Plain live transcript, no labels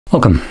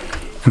Welcome!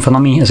 In front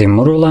of me is a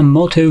Motorola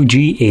Moto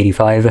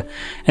G85,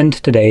 and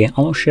today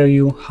I'll show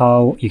you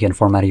how you can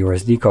format your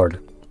SD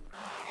card.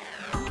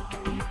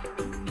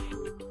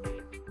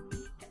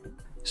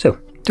 So,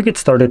 to get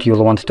started,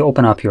 you'll want to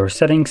open up your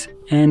settings,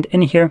 and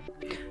in here,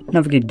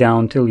 navigate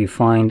down till you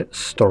find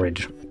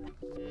Storage.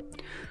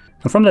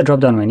 Now from the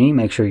drop-down menu,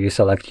 make sure you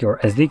select your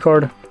SD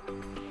card.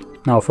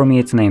 Now for me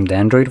it's named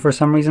Android for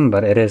some reason,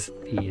 but it is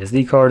the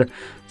SD card.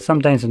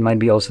 Sometimes it might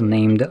be also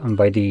named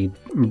by the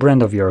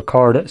brand of your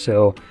card,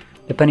 so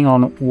depending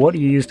on what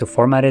you use to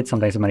format it,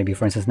 sometimes it might be,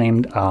 for instance,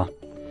 named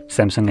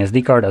Samsung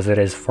SD card, as it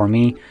is for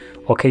me,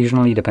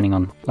 occasionally, depending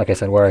on, like I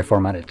said, where I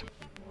format it.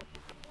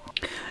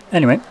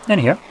 Anyway, in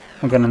here,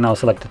 I'm gonna now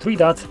select the three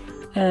dots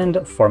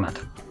and format.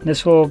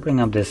 This will bring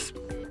up this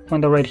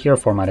window right here,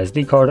 format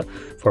SD card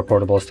for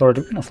portable storage.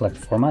 We're gonna select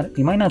format.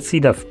 You might not see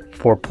the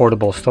for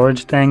portable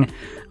storage thing,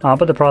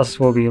 but the process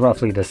will be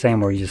roughly the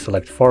same, where you just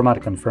select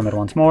format, confirm it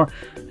once more.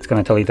 It's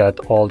gonna tell you that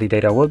all the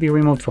data will be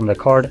removed from the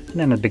card, and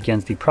then it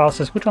begins the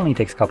process, which only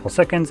takes a couple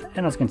seconds.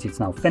 And as you can see, it's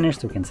now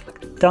finished, so we can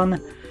select done.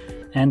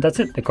 And that's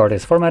it, the card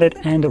is formatted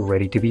and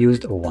ready to be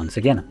used once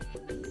again.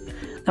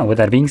 Now with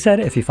that being said,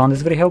 if you found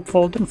this video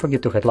helpful, don't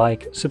forget to hit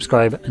like,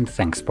 subscribe, and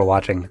thanks for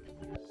watching.